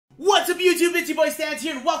What's up YouTube, it's your boy TheStanZZ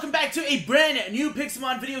here, and welcome back to a brand new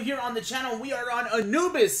Pixelmon video here on the channel. We are on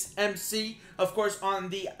AnubisMC, of course, on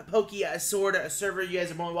the PokeSword server. You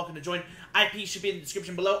guys are more than welcome to join. IP should be in the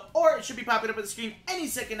description below, or it should be popping up on the screen any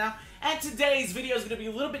second now. And today's video is going to be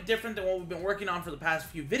a little bit different than what we've been working on for the past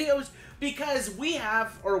few videos, because we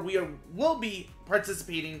will be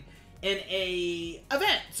participating in a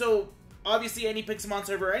event. So, obviously, any Pixelmon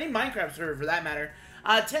server, or any Minecraft server for that matter,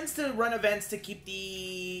 tends to run events to keep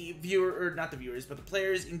the the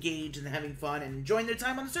players engaged and having fun and enjoying their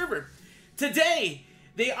time on the server. Today,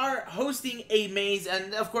 they are hosting a maze,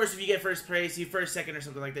 and of course, if you get first place, first, second, or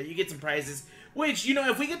something like that, you get some prizes. Which, you know,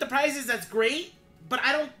 if we get the prizes, that's great, but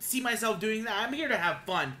I don't see myself doing that. I'm here to have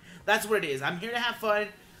fun. That's what it is. I'm here to have fun,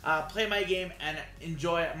 play my game, and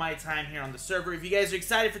enjoy my time here on the server. If you guys are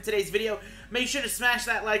excited for today's video, make sure to smash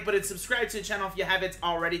that like button, subscribe to the channel if you haven't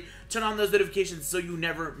already, turn on those notifications so you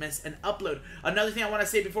never miss an upload. Another thing I want to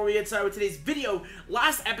say before we get started with today's video,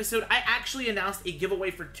 last episode I actually announced a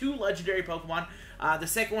giveaway for 2 legendary Pokemon. The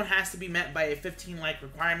second one has to be met by a 15 like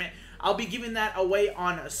requirement. I'll be giving that away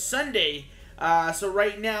on Sunday. So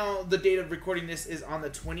right now, the date of recording this is on the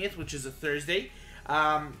 20th, which is a Thursday.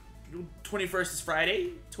 21st is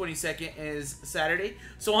Friday, 22nd is Saturday.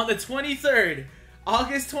 So on the 23rd,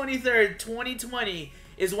 August 23rd, 2020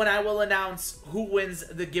 is when I will announce who wins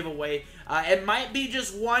the giveaway. It might be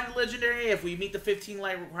just one legendary. If we meet the 15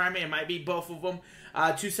 like requirement, it might be both of them.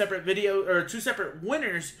 2 separate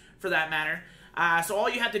winners for that matter. So all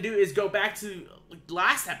you have to do is go back to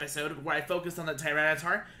last episode where I focused on the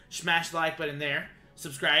Tyranitar. Smash the like button there.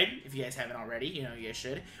 Subscribe if you guys haven't already. You know you guys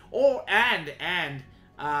should.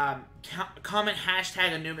 Comment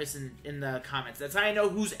hashtag Anubis in the comments. That's how I know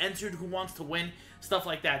who's entered, who wants to win, stuff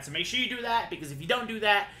like that. So make sure you do that, because if you don't do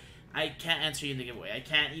that, I can't enter you in the giveaway. I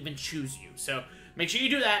can't even choose you. So make sure you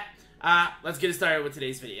do that. Let's get started with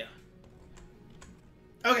today's video.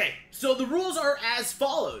 Okay, so the rules are as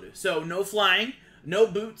followed. So no flying, no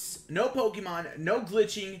boots, no Pokemon, no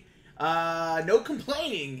glitching, no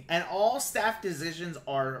complaining, and all staff decisions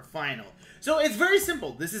are final. So it's very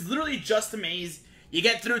simple. This is literally just a maze. You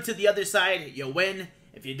get through to the other side, you win.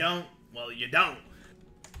 If you don't, well, you don't.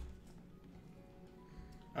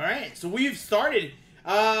 Alright, so we've started.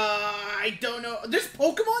 I don't know. There's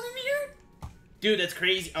Pokemon in here? Dude, that's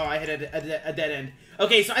crazy. Oh, I hit a dead end.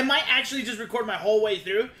 Okay, so I might actually just record my whole way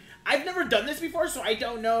through. I've never done this before, so I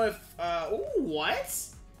don't know if... ooh, what?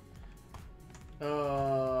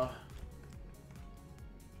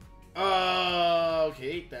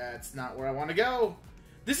 Okay, that's not where I want to go.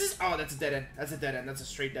 This is... oh, that's a dead end. That's a dead end. That's a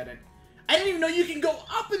straight dead end. I didn't even know you can go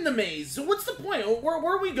up in the maze. So what's the point? Where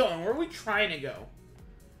are we going? Where are we trying to go?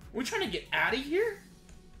 Are we trying to get out of here?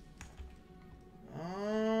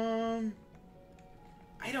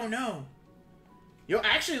 I don't know. Yo,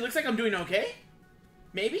 actually, it looks like I'm doing okay.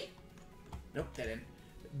 Maybe? Nope, dead end.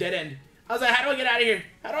 Dead end. I was like, how do I get out of here?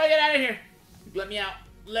 How do I get out of here? Let me out.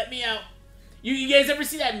 Let me out. You guys ever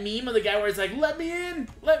see that meme of the guy where it's like, let me in?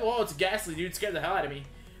 Whoa, it's Ghastly, dude. It scared the hell out of me.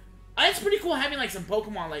 It's pretty cool having, like, some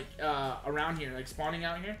Pokemon, like, around here, like, spawning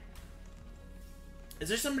out here. Is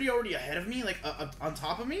there somebody already ahead of me, like, on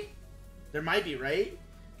top of me? There might be, right?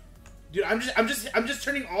 Dude, I'm just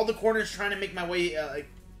turning all the corners trying to make my way, like,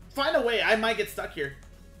 find a way. I might get stuck here.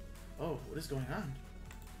 Oh, what is going on?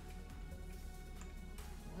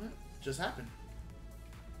 What just happened?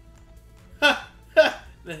 Ha! Ha!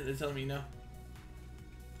 They're telling me no.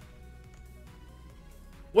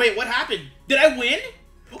 Wait, what happened? Did I win?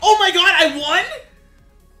 Oh my god, I won?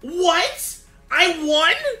 What? I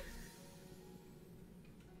won?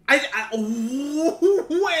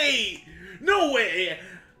 Wait! No way!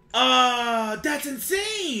 That's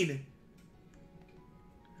insane!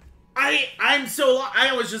 I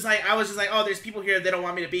was just like, oh, there's people here, they don't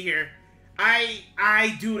want me to be here.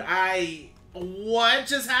 Dude, what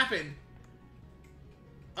just happened?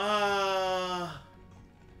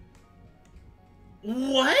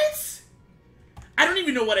 What? I don't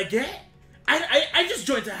even know what I get. I just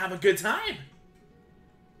joined to have a good time.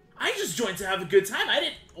 I just joined to have a good time. I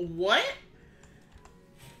didn't... what?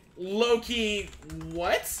 Low-key...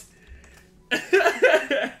 what?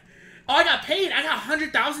 Oh, I got paid. I got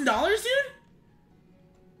 $100,000, dude?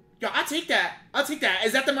 Yo, I'll take that. I'll take that.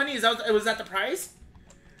 Is that the money? Was that the price?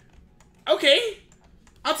 Okay.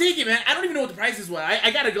 I'll take it, man. I don't even know what the prices were.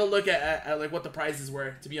 I gotta go look at like what the prices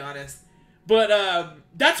were, to be honest. But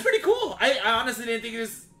that's pretty cool. I honestly didn't think it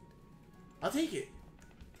was... I'll take it.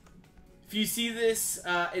 If you see this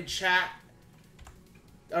in chat,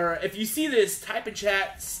 or if you see this, type in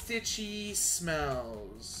chat, Stitchy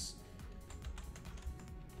smells.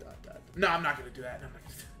 No, I'm not gonna do that. No, I'm not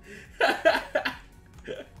gonna do that.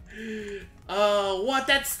 What?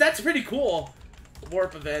 That's pretty cool.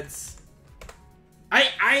 Warp events.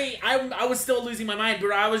 I was still losing my mind,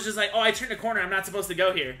 but I was just like, oh, I turned a corner. I'm not supposed to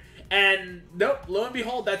go here. And nope, lo and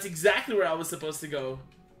behold, that's exactly where I was supposed to go.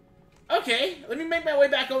 Okay, let me make my way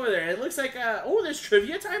back over there. It looks like, oh, there's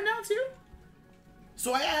trivia time now too?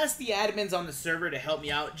 So I asked the admins on the server to help me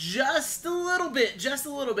out just a little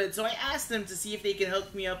bit. So I asked them to see if they can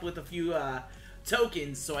hook me up with a few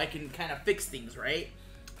tokens so I can kind of fix things, right?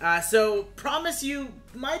 So promise you,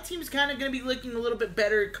 my team's kind of going to be looking a little bit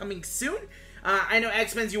better coming soon. I know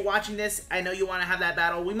X-Men's, you're watching this. I know you want to have that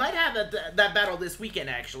battle. We might have that battle this weekend,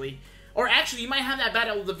 actually. Or actually, you might have that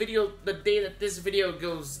battle the day that this video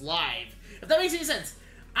goes live. If that makes any sense.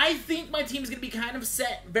 I think my team's going to be kind of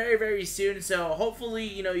set very, very soon. So hopefully,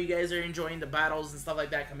 you know, you guys are enjoying the battles and stuff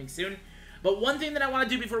like that coming soon. But one thing that I want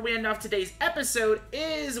to do before we end off today's episode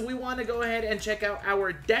is we want to go ahead and check out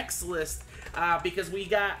our Dex list. Because we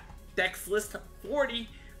got Dex list 40.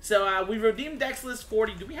 So we redeemed Dex list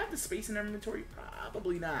 40. Do we have the space in our inventory?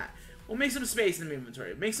 Probably not. We'll make some space in the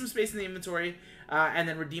inventory. And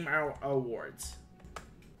then redeem our awards.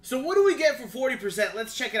 So what do we get for 40%?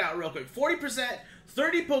 Let's check it out real quick. 40%,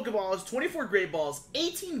 30 Pokeballs, 24 Great Balls,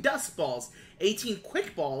 18 Dust Balls, 18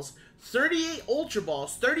 Quick Balls, 38 Ultra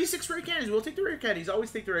Balls, 36 Rare Candies. We'll take the Rare Candies.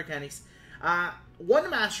 Always take the Rare Candies. 1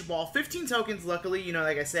 Master Ball, 15 tokens. Luckily, you know,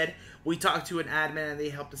 like I said, we talked to an admin and they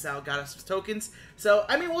helped us out, got us tokens. So,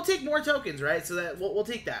 I mean, we'll take more tokens, right? So that we'll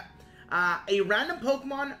take that. A random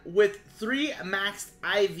Pokemon with 3 maxed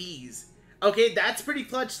IVs. Okay, that's pretty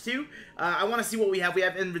clutch too. I want to see what we have. We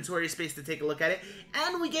have inventory space to take a look at it.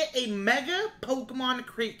 And we get a Mega Pokemon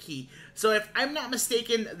Crate Key. So if I'm not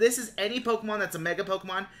mistaken, this is any Pokemon that's a Mega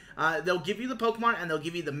Pokemon. They'll give you the Pokemon and they'll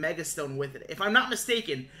give you the Mega Stone with it. If I'm not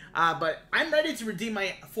mistaken. But I'm ready to redeem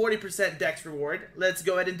my 40% Dex reward. Let's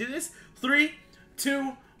go ahead and do this. 3,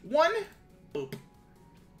 2, 1. Boop.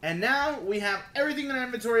 And now we have everything in our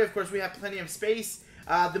inventory. Of course, we have plenty of space.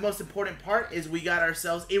 The most important part is we got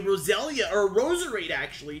ourselves a Roselia, or a Roserade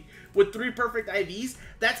actually, with 3 perfect IVs.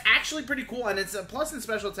 That's actually pretty cool, and it's a plus in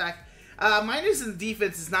special attack. Minus in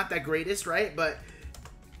defense is not that greatest, right? But,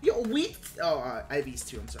 yo, IVs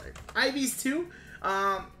too, I'm sorry. IVs too,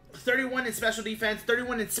 31 in special defense,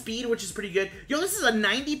 31 in speed, which is pretty good. Yo, this is a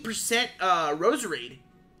 90% Roserade.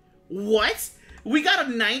 What? We got a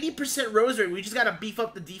 90% Roserade. We just got to beef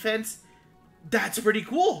up the defense. That's pretty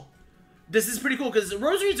cool. This is pretty cool because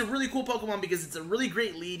Roserade's a really cool Pokemon because it's a really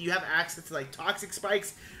great lead. You have access to like Toxic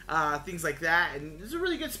Spikes, things like that, and it's a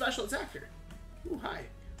really good special attacker. Ooh, hi.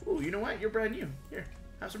 Ooh, you know what? You're brand new. Here,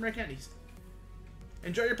 have some rare candies.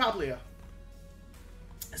 Enjoy your Poplio.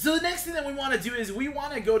 So the next thing that we want to do is we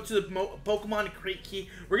want to go to the Pokemon Crate Key.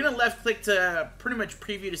 We're going to left click to pretty much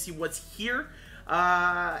preview to see what's here.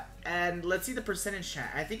 And let's see the percentage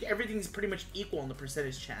chance. I think everything's pretty much equal in the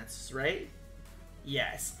percentage chances, right?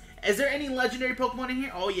 Yes. Is there any legendary Pokemon in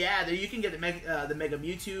here? Oh yeah, there you can get the Mega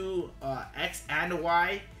Mewtwo, X and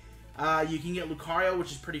Y. You can get Lucario,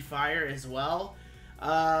 which is pretty fire as well.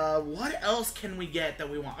 What else can we get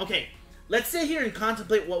that we want? Okay, let's sit here and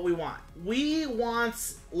contemplate what we want. We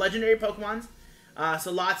want legendary Pokemons.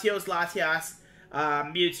 So Latios, Latias,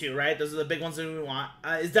 Mewtwo, right? Those are the big ones that we want.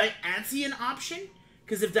 Is Diancie an option?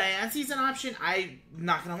 Because if Diancie's an option, I'm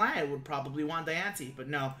not going to lie, I would probably want Diancie. But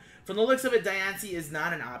no, from the looks of it, Diancie is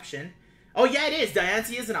not an option. Oh, yeah, it is.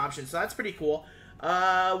 Diancie is an option, so that's pretty cool.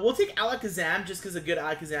 We'll take Alakazam, just because a good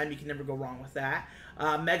Alakazam, you can never go wrong with that.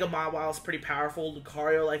 Mega Mawile is pretty powerful.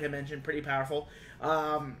 Lucario, like I mentioned, pretty powerful.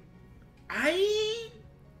 I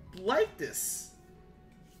like this.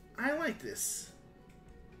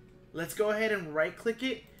 Let's go ahead and right-click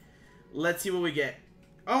it. Let's see what we get.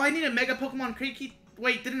 Oh, I need a Mega Pokemon Crate Key.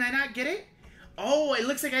 Wait, didn't I not get it? Oh, it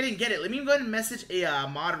looks like I didn't get it. Let me go ahead and message a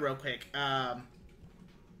mod real quick. I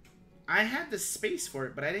had the space for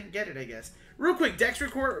it, but I didn't get it, I guess. Real quick, Dex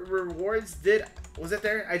rewards was it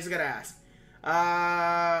there? I just gotta ask.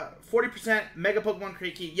 40% Mega Pokemon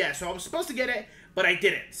Crate Key. Yeah, so I was supposed to get it, but I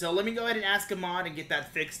didn't. So let me go ahead and ask a mod and get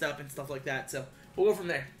that fixed up and stuff like that. So we'll go from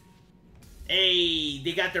there. Hey,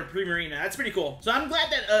 they got their Primarina. That's pretty cool. So I'm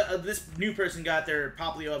glad that this new person got their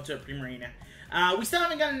Poplio up to a Primarina. We still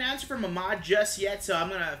haven't got an answer from a mod just yet, so I'm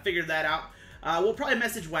going to figure that out. We'll probably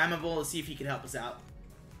message Whammable to see if he can help us out.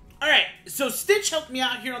 Alright, so Stitch helped me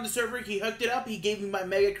out here on the server. He hooked it up. He gave me my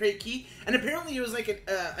Mega Crate Key. And apparently it was like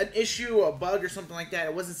an issue, a bug or something like that.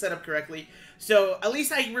 It wasn't set up correctly. So at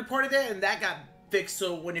least I reported it, and that got fixed.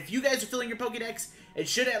 So if you guys are filling your Pokédex, it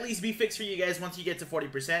should at least be fixed for you guys once you get to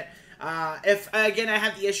 40%. If, again, I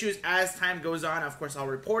have the issues as time goes on, of course, I'll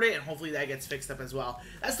report it, and hopefully that gets fixed up as well.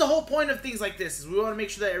 That's the whole point of things like this, is we want to make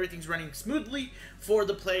sure that everything's running smoothly for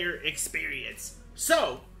the player experience.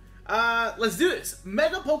 So, let's do this.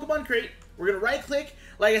 Mega Pokemon Crate. We're going to right-click,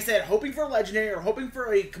 like I said, hoping for a Legendary or hoping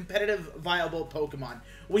for a competitive, viable Pokemon.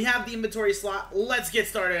 We have the inventory slot. Let's get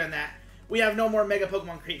started on that. We have no more Mega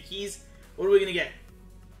Pokemon Crate keys. What are we going to get?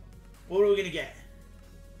 What are we going to get?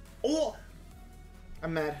 Oh!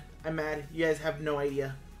 I'm mad. I'm mad. You guys have no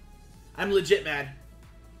idea. I'm legit mad.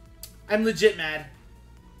 I'm legit mad.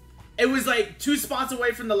 It was like 2 spots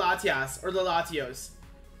away from the Latias, or the Latios.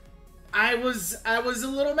 I was a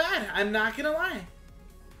little mad. I'm not going to lie.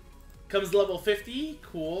 Comes level 50.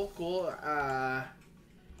 Cool, cool.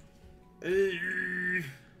 IVs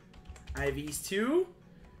too.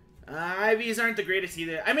 IVs aren't the greatest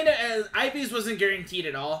either. I mean, IVs wasn't guaranteed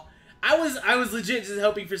at all. I was legit just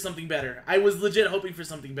hoping for something better. I was legit hoping for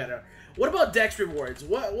something better. What about Dex rewards?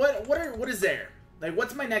 What is there? Like,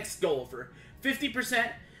 what's my next goal for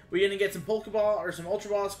 50%? We're gonna get some Pokeball or some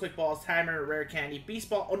Ultra Balls, Quick Balls, Timer, Rare Candy, Beast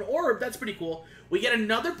Ball, an Orb. That's pretty cool. We get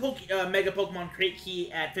another Mega Pokemon Crate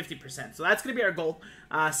key at 50%. So that's gonna be our goal.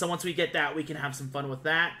 So once we get that, we can have some fun with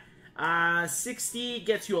that. 60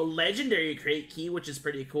 gets you a Legendary Crate key, which is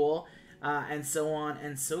pretty cool. And so on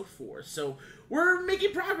and so forth. So we're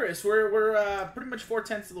making progress. We're pretty much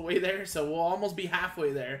 4/10 of the way there. So we'll almost be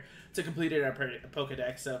halfway there to complete our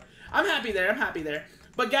Pokedex. So I'm happy there. I'm happy there.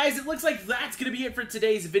 But guys, it looks like that's going to be it for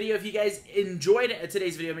today's video. If you guys enjoyed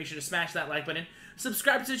today's video, make sure to smash that like button.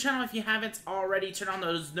 Subscribe to the channel if you haven't already. Turn on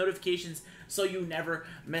those notifications so you never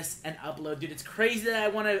miss an upload. Dude, it's crazy that I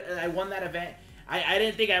won that event. I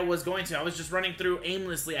didn't think I was going to. I was just running through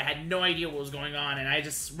aimlessly. I had no idea what was going on, and I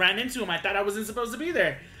just ran into him. I thought I wasn't supposed to be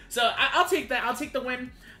there. So I'll take that. I'll take the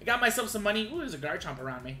win. I got myself some money. Ooh, there's a Garchomp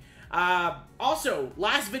around me. Also,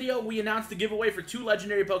 last video, we announced the giveaway for 2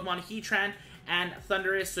 legendary Pokemon, Heatran and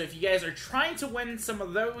Thundurus. So if you guys are trying to win some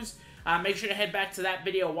of those, make sure to head back to that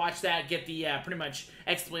video, watch that, get the pretty much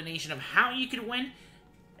explanation of how you could win.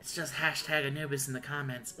 It's just hashtag Anubis in the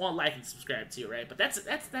comments. Well, like and subscribe too, right? But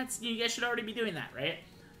that's you guys should already be doing that, right?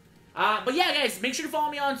 But yeah, guys, make sure to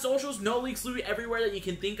follow me on socials. No Leaks Louie everywhere that you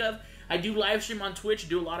can think of. I do live stream on Twitch,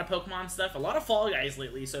 do a lot of Pokemon stuff, a lot of Fall Guys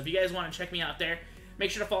lately. So if you guys want to check me out there, make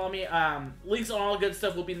sure to follow me. Links on all good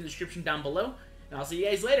stuff will be in the description down below. And I'll see you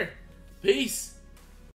guys later. Peace.